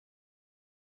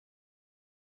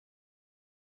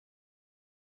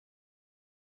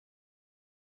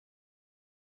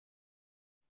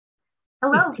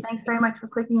Hello, thanks very much for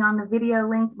clicking on the video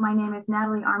link. My name is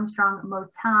Natalie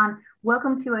Armstrong-Motin.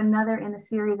 Welcome to another in the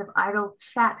series of idle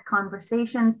chat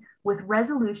conversations with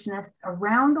resolutionists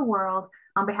around the world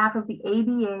on behalf of the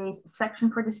ABA's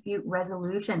Section for Dispute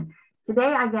Resolution.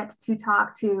 Today I get to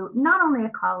talk to not only a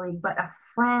colleague, but a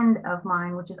friend of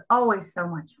mine, which is always so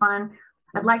much fun.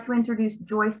 I'd like to introduce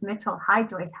Joyce Mitchell. Hi,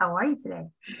 Joyce. How are you today?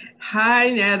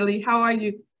 Hi, Natalie. How are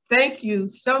you? Thank you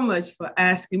so much for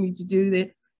asking me to do this.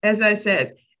 As I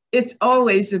said, it's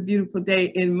always a beautiful day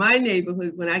in my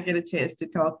neighborhood when I get a chance to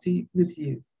talk with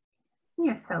you.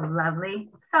 You're so lovely,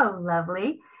 so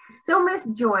lovely. So, Miss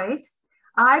Joyce,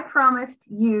 I promised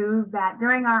you that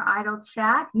during our idle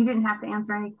chat, you didn't have to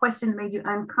answer any question that made you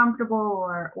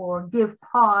uncomfortable or give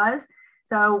pause.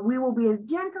 So we will be as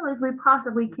gentle as we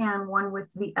possibly can one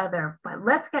with the other. But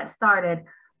let's get started.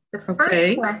 The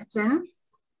first question,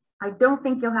 I don't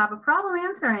think you'll have a problem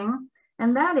answering.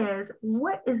 And that is,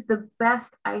 what is the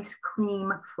best ice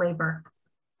cream flavor?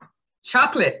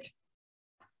 Chocolate.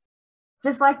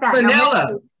 Just like that.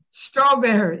 Vanilla,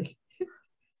 strawberry,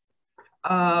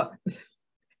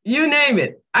 you name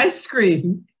it, ice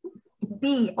cream.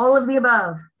 D, all of the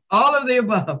above. All of the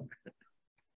above.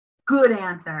 Good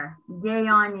answer. Yay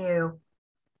on you.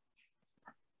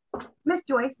 Miss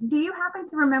Joyce, do you happen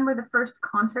to remember the first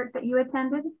concert that you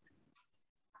attended?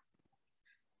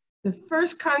 The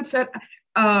first concert,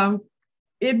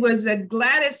 it was at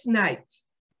Gladys Night,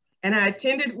 and I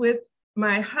attended with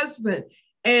my husband.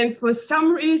 And for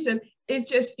some reason, it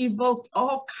just evoked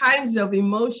all kinds of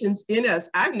emotions in us.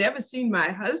 I've never seen my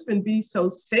husband be so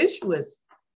sensuous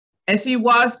as he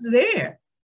was there.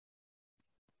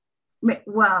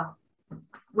 Well,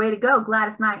 way to go,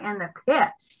 Gladys Knight and the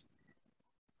Pips.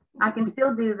 I can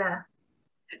still do the...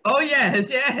 Oh, yes,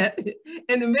 yeah.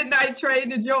 And the Midnight Train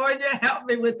to Georgia, help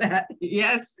me with that.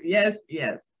 Yes, yes,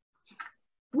 yes.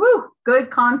 Woo, good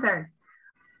concert.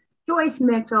 Joyce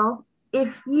Mitchell,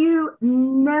 if you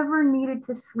never needed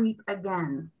to sleep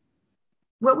again,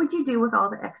 what would you do with all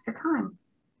the extra time?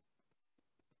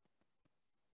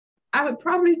 I would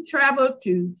probably travel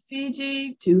to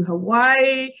Fiji, to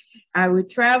Hawaii. I would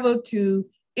travel to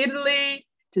Italy,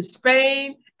 to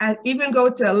Spain. I'd even go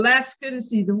to Alaska to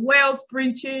see the whales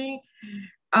breaching.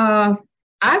 I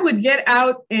would get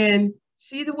out and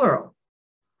see the world.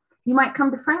 You might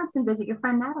come to France and visit your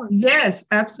friend Natalie. Yes,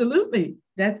 absolutely.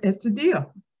 That's the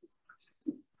deal.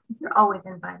 You're always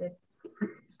invited.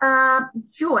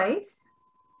 Joyce,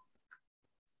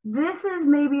 this is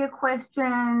maybe a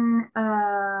question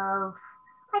of,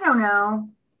 I don't know,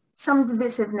 some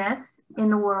divisiveness in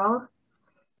the world.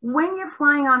 When you're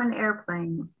flying on an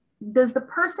airplane, does the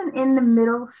person in the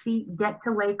middle seat get to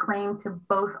lay claim to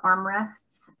both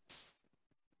armrests?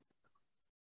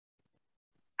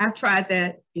 I've tried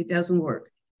that. It doesn't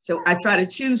work. So I try to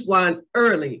choose one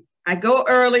early. I go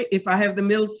early if I have the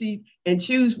middle seat and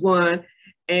choose one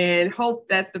and hope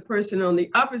that the person on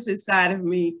the opposite side of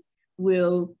me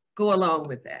will go along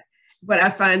with that. But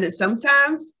I find that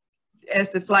sometimes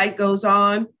as the flight goes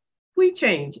on, we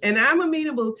change. And I'm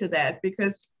amenable to that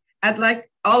because I'd like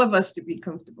all of us to be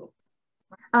comfortable.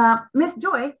 Miss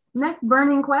Joyce, next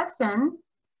burning question.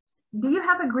 Do you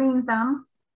have a green thumb?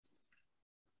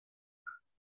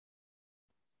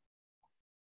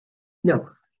 No.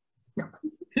 No.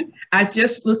 I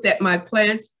just looked at my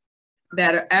plants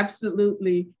that are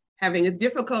absolutely having a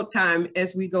difficult time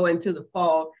as we go into the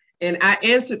fall, and I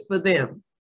answered for them.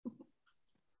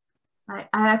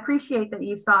 I appreciate that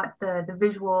you sought the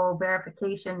visual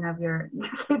verification of your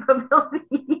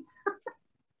capabilities.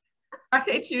 I'd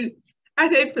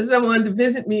hate for someone to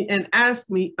visit me and ask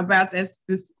me about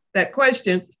that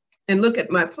question and look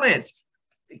at my plants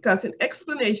because an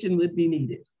explanation would be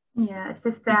needed. Yeah, it's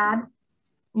just sad.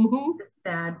 Mm-hmm. It's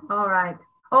sad. All right.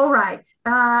 All right.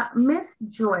 Miss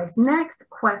Joyce, next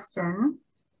question.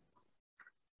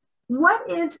 What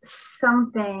is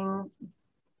something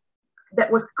that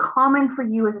was common for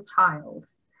you as a child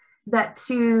that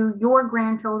to your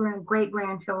grandchildren and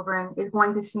great-grandchildren is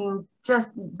going to seem just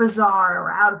bizarre or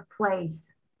out of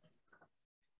place?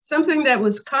 Something that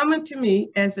was common to me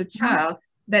as a child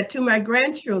that to my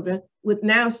grandchildren would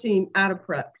now seem out of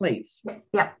place.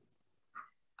 Yeah.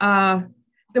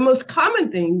 The most common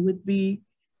thing would be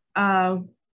the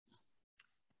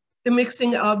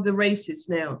mixing of the races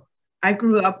now. I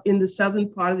grew up in the southern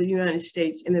part of the United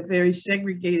States in a very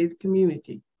segregated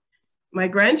community. My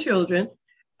grandchildren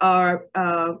are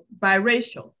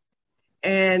biracial.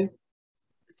 And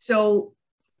so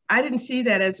I didn't see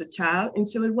that as a child, and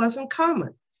so it wasn't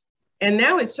common. And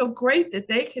now it's so great that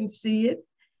they can see it.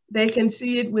 They can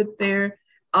see it with their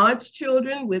aunt's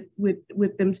children,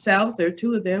 with themselves. There are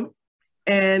two of them.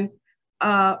 And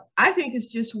I think it's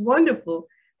just wonderful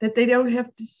that they don't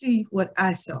have to see what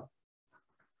I saw.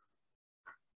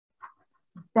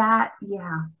 That,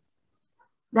 yeah,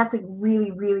 that's a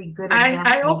really, really good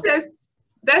example. I hope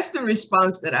that's the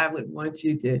response that I would want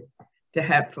you to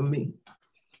have from me.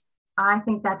 I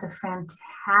think that's a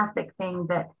fantastic thing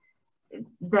that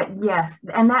yes,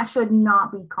 and that should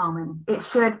not be common. It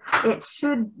should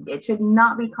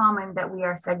not be common that we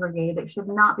are segregated. It should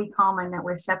not be common that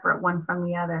we're separate one from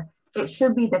the other. It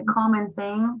should be the common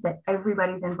thing that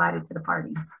everybody's invited to the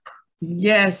party.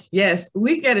 Yes, yes.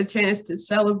 We get a chance to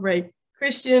celebrate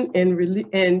Christian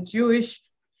and Jewish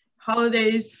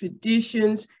holidays,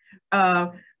 traditions.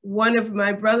 One of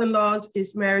my brother-in-laws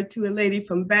is married to a lady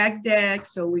from Baghdad,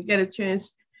 so we get a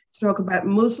chance to talk about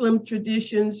Muslim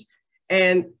traditions,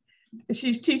 and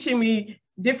she's teaching me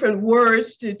different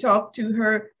words to talk to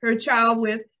her child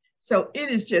with. So it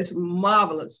is just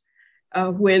marvelous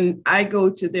when I go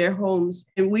to their homes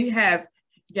and we have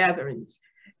gatherings,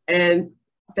 and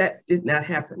that did not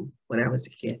happen when I was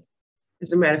a kid.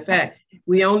 As a matter of fact,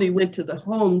 we only went to the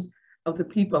homes of the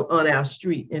people on our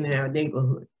street and in our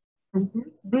neighborhood.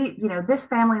 This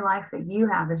family life that you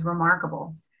have is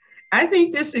remarkable. I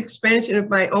think this expansion of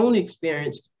my own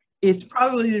experience is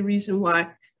probably the reason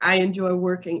why I enjoy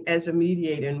working as a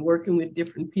mediator and working with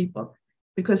different people,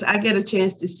 because I get a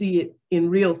chance to see it in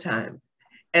real time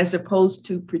as opposed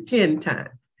to pretend time.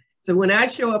 So when I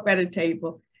show up at a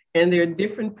table and there are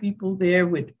different people there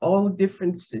with all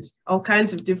differences, all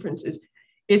kinds of differences,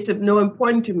 it's of no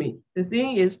importance to me. The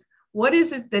thing is, what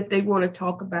is it that they want to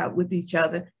talk about with each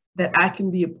other that I can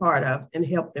be a part of and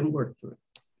help them work through?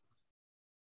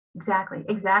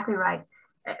 Exactly right.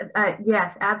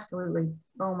 Yes, absolutely.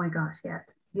 Oh my gosh,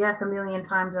 yes, a million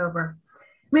times over.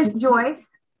 Miss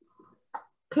Joyce,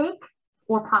 cake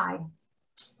or pie?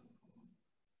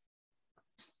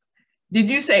 Did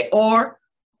you say or?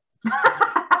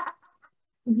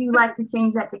 Would you like to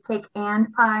change that to cake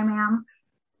and pie, ma'am?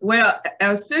 Well,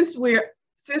 since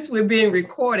we're being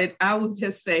recorded, I will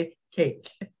just say cake.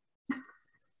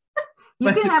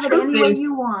 You can have it any way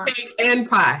you want. Cake and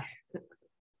pie.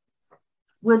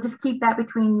 We'll just keep that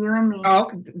between you and me.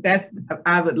 Oh,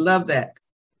 I would love that.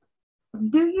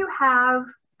 Do you have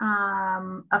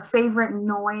a favorite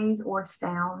noise or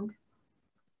sound?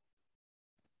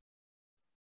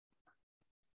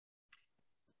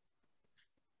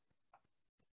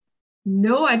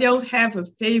 No, I don't have a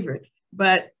favorite,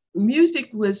 but music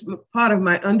was part of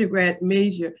my undergrad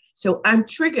major, so I'm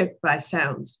triggered by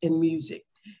sounds in music.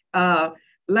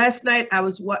 Last night I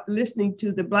was listening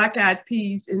to the Black Eyed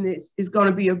Peas, and it's going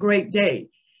to be a great day.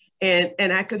 And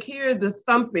I could hear the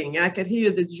thumping, I could hear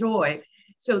the joy.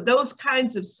 So those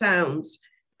kinds of sounds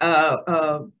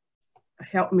help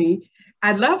me.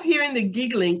 I love hearing the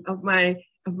giggling of my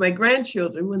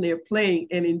grandchildren when they're playing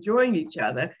and enjoying each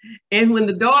other, and when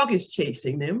the dog is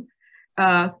chasing them.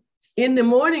 In the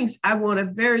mornings, I want a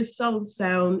very subtle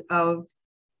sound of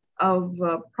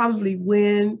probably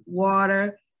wind,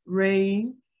 water,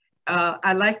 rain.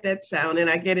 I like that sound, and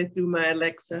I get it through my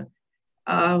Alexa.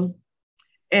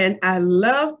 And I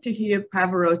love to hear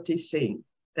Pavarotti sing.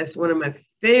 That's one of my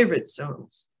favorite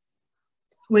songs.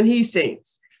 When he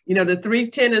sings, the three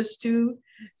tenors too.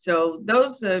 So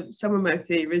those are some of my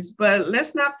favorites. But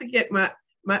let's not forget my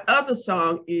other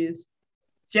song is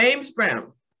James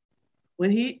Brown.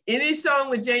 When any song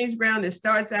with James Brown that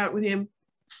starts out with him,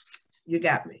 you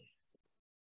got me.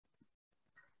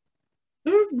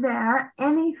 Is there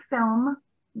any film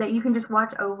that you can just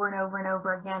watch over and over and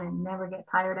over again and never get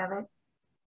tired of it?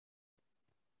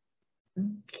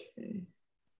 Okay.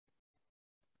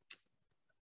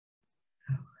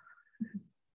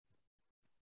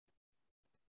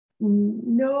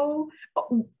 No,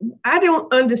 I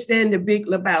don't understand The Big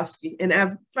Lebowski, and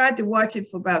I've tried to watch it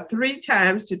for about 3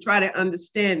 times to try to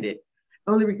understand it,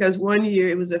 only because one year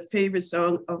it was a favorite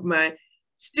song of my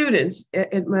students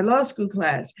at my law school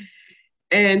class.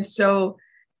 And so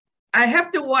I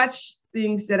have to watch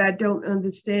things that I don't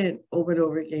understand over and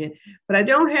over again, but I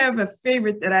don't have a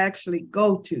favorite that I actually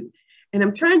go to. And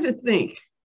I'm trying to think,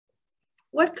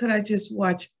 what could I just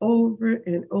watch over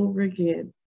and over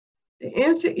again? The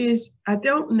answer is, I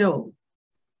don't know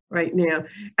right now.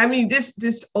 I mean,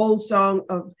 this old film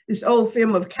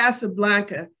of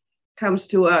Casablanca comes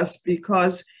to us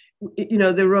because,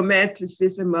 the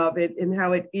romanticism of it and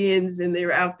how it ends, and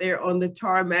they're out there on the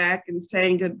tarmac and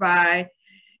saying goodbye,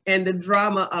 and the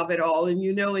drama of it all. And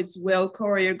it's well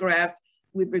choreographed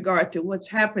with regard to what's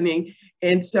happening.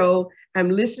 And so I'm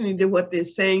listening to what they're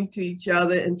saying to each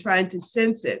other and trying to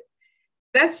sense it.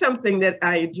 That's something that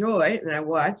I enjoy and I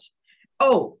watch.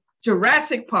 Oh,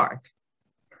 Jurassic Park.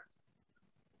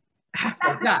 I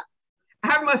forgot.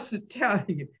 I must tell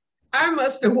you, I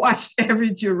must have watched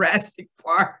every Jurassic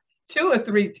Park 2 or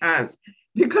 3 times,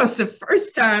 because the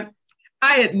first time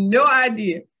I had no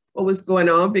idea what was going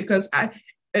on, because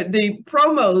the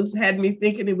promos had me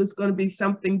thinking it was going to be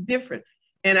something different.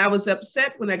 And I was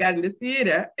upset when I got in the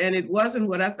theater and it wasn't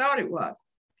what I thought it was.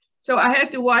 So I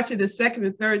had to watch it a second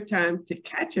and third time to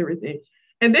catch everything.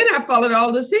 And then I followed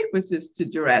all the sequences to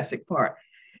Jurassic Park,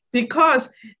 because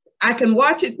I can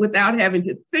watch it without having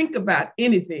to think about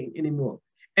anything anymore.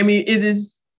 I mean,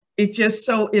 it's just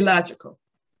so illogical.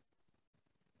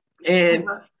 And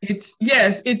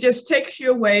it just takes you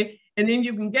away, and then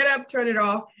you can get up, turn it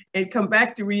off, and come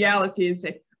back to reality and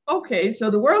say, okay,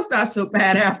 so the world's not so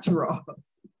bad after all.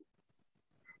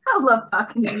 I love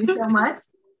talking to you so much.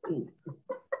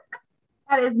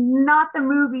 That is not the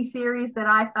movie series that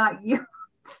I thought you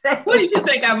would say. What did you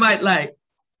think I might like?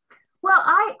 Well,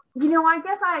 I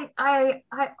guess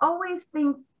I always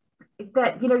think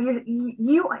that,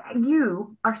 you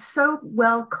are so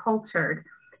well cultured,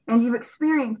 and you've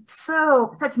experienced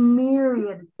such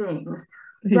myriad things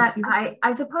that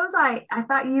I suppose I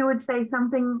thought you would say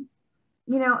something,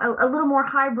 a little more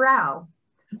highbrow,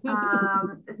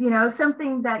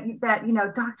 something that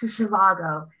Dr.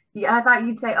 Zhivago. Yeah, I thought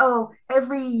you'd say, oh,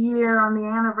 every year on the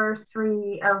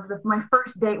anniversary of my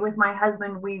first date with my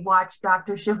husband, we watched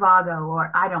Dr. Zhivago,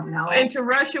 or I don't know. And To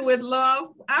Russia with Love.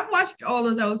 I've watched all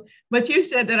of those, but you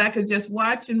said that I could just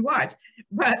watch and watch.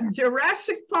 But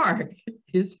Jurassic Park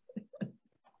is...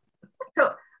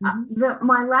 So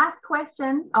my last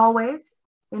question, always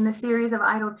in the series of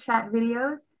Idle Chat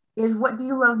videos, is what do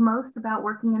you love most about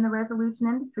working in the resolution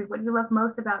industry? What do you love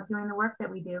most about doing the work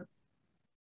that we do?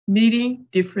 Meeting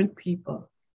different people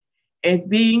and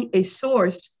being a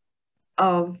source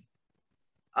of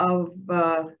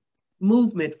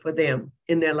movement for them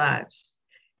in their lives,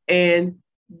 and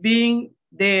being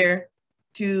there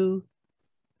to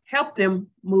help them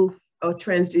move or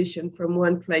transition from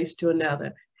one place to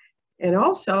another. And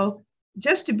also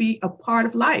just to be a part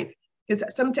of life, because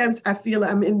sometimes I feel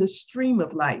I'm in the stream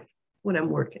of life when I'm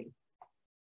working.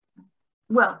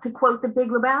 Well, to quote the Big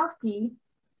Lebowski,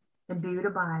 the dude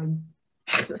abides.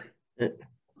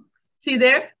 See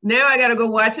there? Now I got to go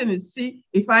watch it and see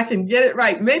if I can get it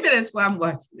right. Maybe that's why I'm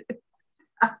watching it.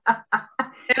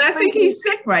 And I think he's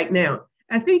sick right now.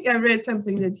 I think I read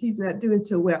something that he's not doing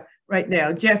so well right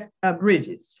now. Jeff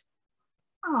Bridges.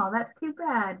 Oh, that's too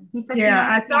bad. Yeah,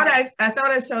 I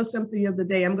thought I saw something the other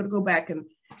day. I'm going to go back and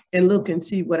look and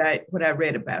see what I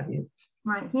read about him.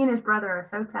 Right. He and his brother are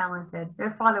so talented.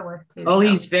 Their father was too. Oh, so.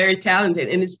 He's very talented.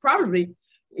 And it's probably,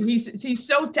 he's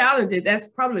so talented. That's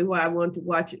probably why I want to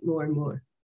watch it more and more.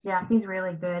 Yeah, he's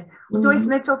really good. Well, Joyce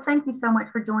Mitchell, thank you so much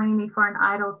for joining me for an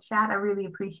Idle Chat. I really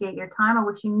appreciate your time. I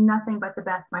wish you nothing but the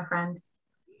best, my friend.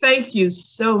 Thank you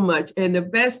so much. And the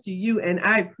best to you. And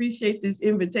I appreciate this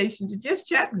invitation to just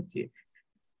chat with you.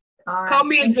 All right. Call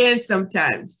me again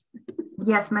sometimes.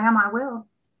 Yes, ma'am, I will.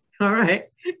 All right.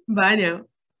 Bye now.